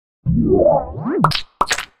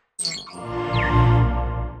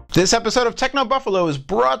This episode of Techno Buffalo is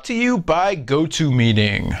brought to you by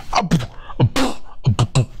GoToMeeting.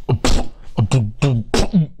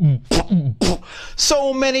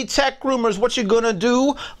 So many tech rumors, what you gonna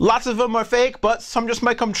do? Lots of them are fake, but some just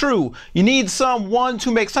might come true. You need someone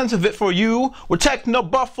to make sense of it for you. We're Techno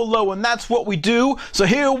Buffalo and that's what we do. So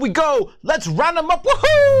here we go, let's round them up,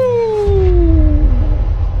 woohoo!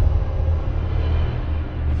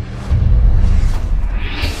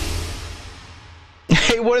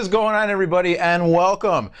 Hey, what is going on, everybody, and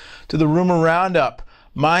welcome to the Rumor Roundup.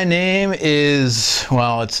 My name is,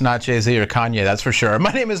 well, it's not Jay-Z or Kanye, that's for sure.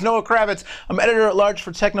 My name is Noah Kravitz. I'm editor-at-large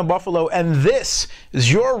for Techno Buffalo, and this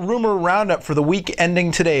is your Rumor Roundup for the week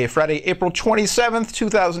ending today, Friday, April 27th,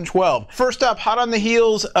 2012. First up, hot on the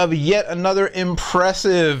heels of yet another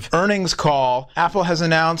impressive earnings call, Apple has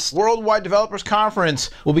announced Worldwide Developers Conference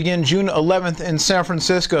will begin June 11th in San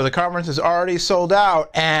Francisco. The conference is already sold out,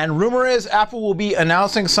 and rumor is Apple will be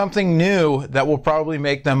announcing something new that will probably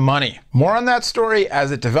make them money. More on that story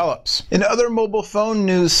as it develops. In other mobile phone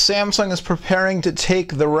news, Samsung is preparing to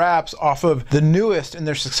take the wraps off of the newest in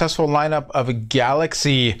their successful lineup of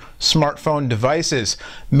Galaxy smartphone devices.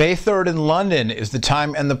 May 3rd in London is the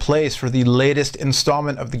time and the place for the latest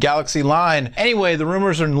installment of the Galaxy line. Anyway, the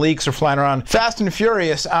rumors and leaks are flying around fast and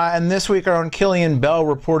furious, and this week our own Killian Bell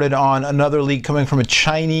reported on another leak coming from a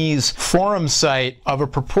Chinese forum site of a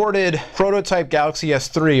purported prototype Galaxy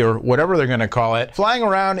S3, or whatever they're going to call it, flying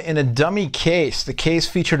around in a dummy case. The case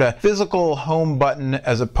featured a physical home button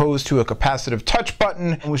as opposed to a capacitive touch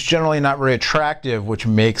button, and was generally not very attractive, which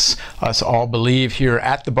makes us all believe here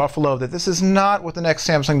at the Buffalo that this is not what the next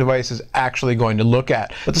Samsung device is actually going to look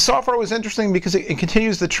at. But the software was interesting because it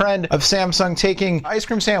continues the trend of Samsung taking Ice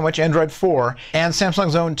Cream Sandwich, Android 4, and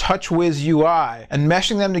Samsung's own TouchWiz UI and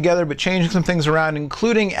meshing them together but changing some things around,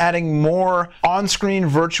 including adding more on-screen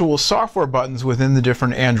virtual software buttons within the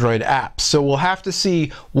different Android apps. So we'll have to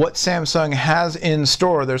see what Samsung has in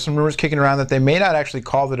store. There's some rumors kicking around that they may not actually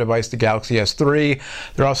call the device the Galaxy S3.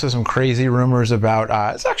 There are also some crazy rumors about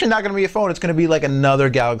it's actually not going to be a phone, it's going to be like another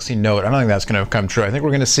Galaxy Note. I don't think that's going to come true. I think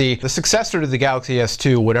we're going to see the successor to the Galaxy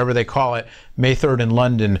S2, whatever they call it, May 3rd in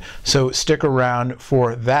London, so stick around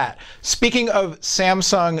for that. Speaking of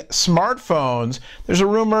Samsung smartphones, there's a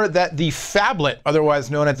rumor that the phablet,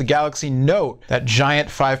 otherwise known as the Galaxy Note, that giant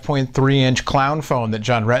 5.3-inch clown phone that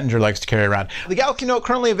John Rettinger likes to carry around, the Galaxy Note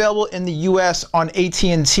currently available in the US on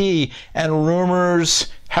AT&T, and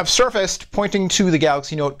rumors have surfaced pointing to the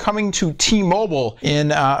Galaxy Note coming to T-Mobile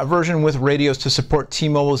in a version with radios to support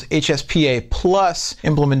T-Mobile's HSPA Plus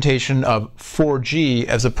implementation of 4G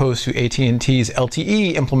as opposed to AT&T's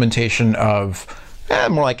LTE implementation of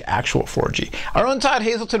more like actual 4G. Our own Todd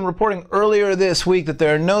Hazelton reporting earlier this week that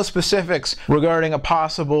there are no specifics regarding a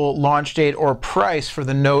possible launch date or price for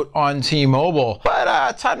the Note on T-Mobile.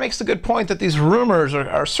 But Todd makes the good point that these rumors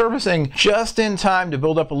are surfacing just in time to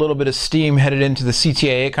build up a little bit of steam headed into the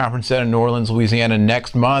CTIA conference out in New Orleans, Louisiana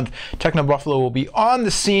next month. Techno Buffalo will be on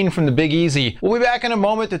the scene from the Big Easy. We'll be back in a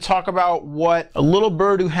moment to talk about what a little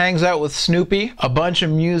bird who hangs out with Snoopy, a bunch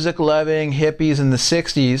of music-loving hippies in the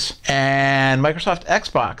 60s, and Microsoft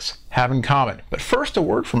Xbox have in common. But first, a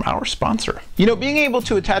word from our sponsor. You know, being able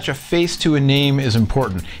to attach a face to a name is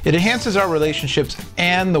important. It enhances our relationships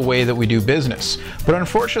and the way that we do business. But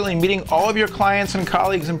unfortunately, meeting all of your clients and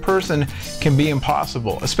colleagues in person can be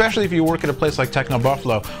impossible, especially if you work at a place like Techno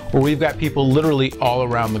Buffalo, where we've got people literally all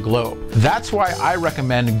around the globe. That's why I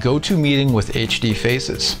recommend GoToMeeting with HD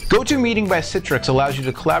Faces. GoToMeeting by Citrix allows you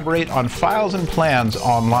to collaborate on files and plans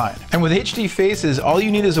online. And with HD Faces, all you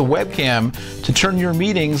need is a webcam to turn your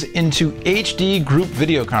meetings into HD group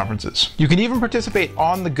video conferences. You can even participate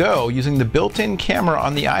on the go using the built-in camera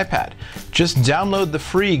on the iPad. Just download the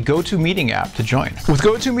free GoToMeeting app to join. With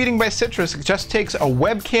GoToMeeting by Citrix, it just takes a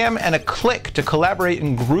webcam and a click to collaborate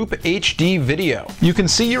in group HD video. You can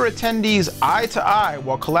see your attendees eye to eye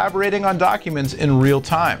while collaborating on documents in real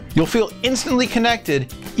time. You'll feel instantly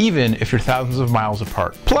connected even if you're thousands of miles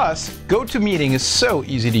apart. Plus, GoToMeeting is so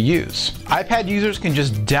easy to use. iPad users can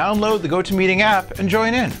just download the GoToMeeting app and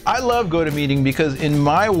join in. I love GoToMeeting because in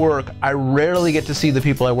my work, I rarely get to see the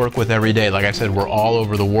people I work with every day. Like I said, we're all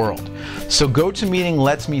over the world. So GoToMeeting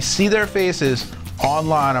lets me see their faces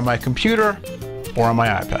online on my computer or on my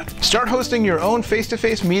iPad. Start hosting your own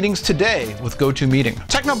face-to-face meetings today with GoToMeeting.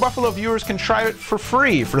 Techno Buffalo viewers can try it for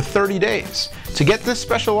free for 30 days. To get this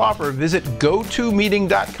special offer, visit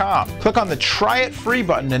gotomeeting.com. Click on the Try It Free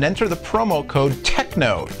button and enter the promo code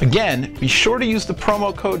TECHNO. Again, be sure to use the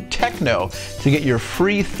promo code TECHNO to get your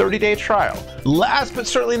free 30-day trial. Last but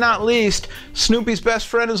certainly not least, Snoopy's best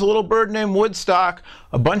friend is a little bird named Woodstock.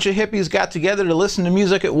 A bunch of hippies got together to listen to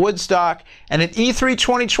music at Woodstock, and at E3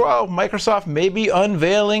 2012, Microsoft may be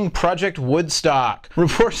unveiling Project Woodstock.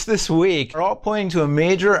 Reports this week are all pointing to a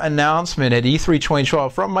major announcement at E3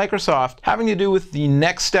 2012 from Microsoft having to do with the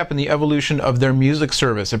next step in the evolution of their music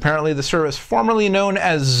service. Apparently, the service formerly known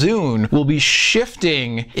as Zune will be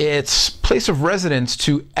shifting its place of residence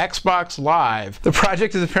to Xbox Live. The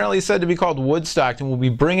project is apparently said to be called Woodstock and will be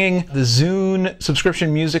bringing the Zune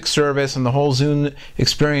subscription music service and the whole Zune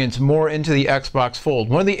experience more into the Xbox fold.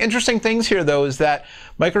 One of the interesting things here, though, is that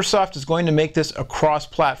Microsoft is going to make this a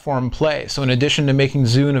cross-platform play. So in addition to making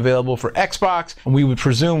Zune available for Xbox, and we would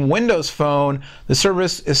presume Windows Phone, the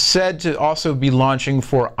service is said to also be launching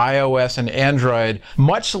for iOS and Android.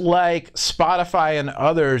 Much like Spotify and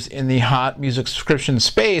others in the hot music subscription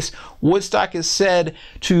space, Woodstock is said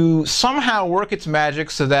to somehow work its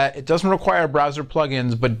magic so that it doesn't require browser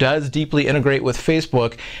plugins but does deeply integrate with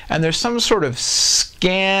Facebook, and there's some sort of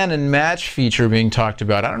scan and match feature being talked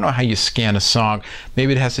about. I don't know how you scan a song.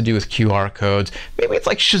 Maybe it has to do with QR codes. Maybe it's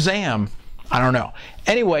like Shazam. I don't know.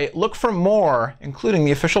 Anyway, look for more, including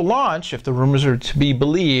the official launch, if the rumors are to be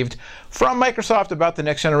believed, from Microsoft about the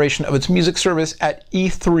next generation of its music service at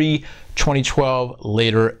E3 2012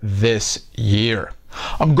 later this year.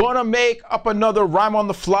 I'm gonna make up another rhyme on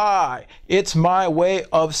the fly. It's my way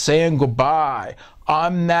of saying goodbye.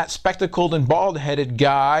 I'm that spectacled and bald-headed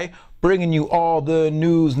guy bringing you all the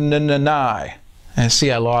news, And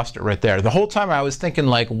see, I lost it right there. The whole time I was thinking,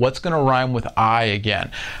 like, what's going to rhyme with I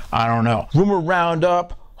again? I don't know. Rumor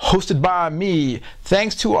Roundup, hosted by me.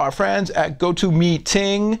 Thanks to our friends at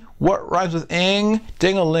GoToMeeting. What rhymes with ing?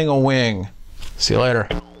 Ding-a-ling-a-wing. See you later.